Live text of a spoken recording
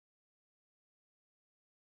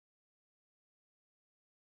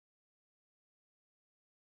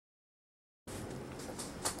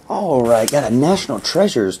Alright, got a National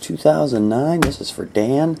Treasures 2009. This is for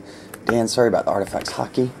Dan. Dan, sorry about the Artifacts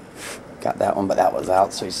Hockey. Got that one, but that was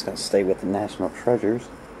out, so he's just going to stay with the National Treasures.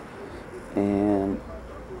 And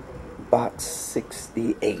box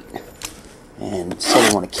 68. And so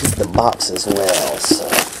we want to keep the box as well, so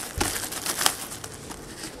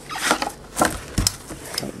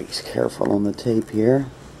gotta be careful on the tape here.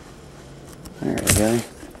 There we go.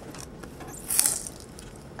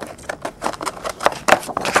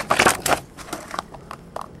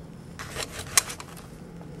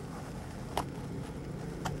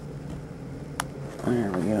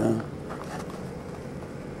 There we go.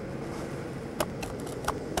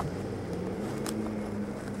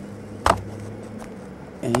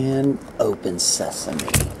 And open sesame.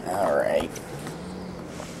 Alright.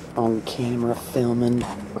 On camera, filming,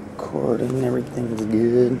 recording, everything's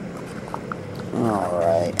good.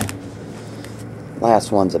 Alright.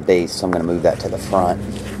 Last one's a base, so I'm going to move that to the front.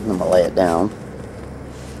 I'm going to lay it down.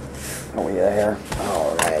 Are we there?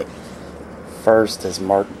 Alright. First is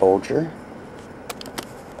Mark Bolger.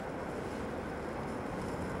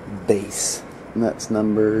 Base. And that's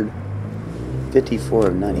numbered 54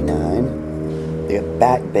 of 99. The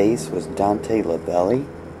back base was Dante Lavelli,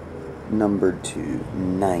 numbered to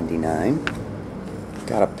 99.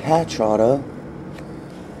 Got a patch auto,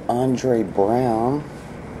 Andre Brown,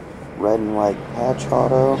 red and white patch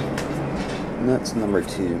auto, and that's numbered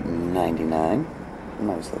to 99.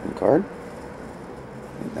 Nice looking card.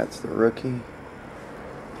 I think that's the rookie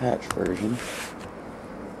patch version.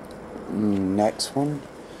 Next one,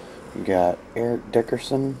 we got Eric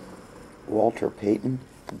Dickerson, Walter Payton,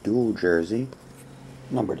 dual jersey,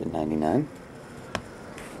 numbered to 99.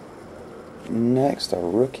 Next, a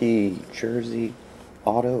rookie jersey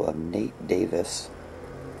auto of Nate Davis.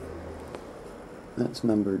 That's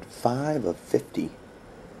numbered 5 of 50.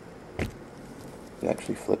 You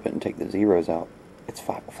actually flip it and take the zeros out. It's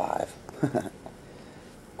 5 of 5.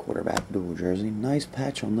 Quarterback dual jersey. Nice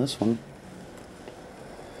patch on this one.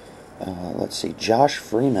 Let's see. Josh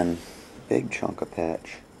Freeman. Big chunk of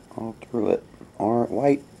patch all through it.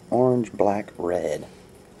 White, orange, black, red.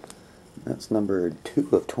 That's numbered 2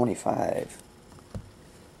 of 25.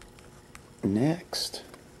 Next,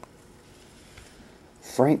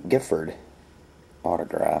 Frank Gifford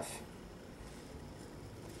autograph,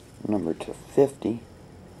 numbered to 50.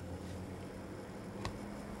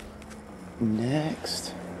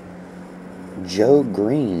 Next, Joe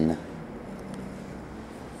Green.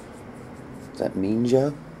 Does that mean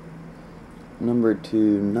Joe? Numbered to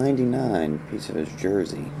 99, piece of his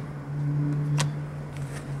jersey.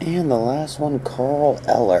 And the last one, Carl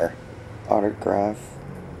Eller autograph,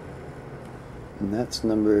 and that's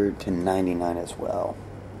numbered to 99 as well.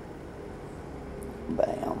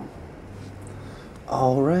 Bam.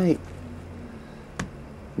 Alright,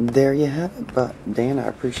 there you have it. But Dan, I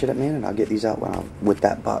appreciate it, man, and I'll get these out with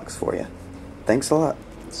that box for you. Thanks a lot.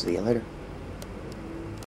 See you later.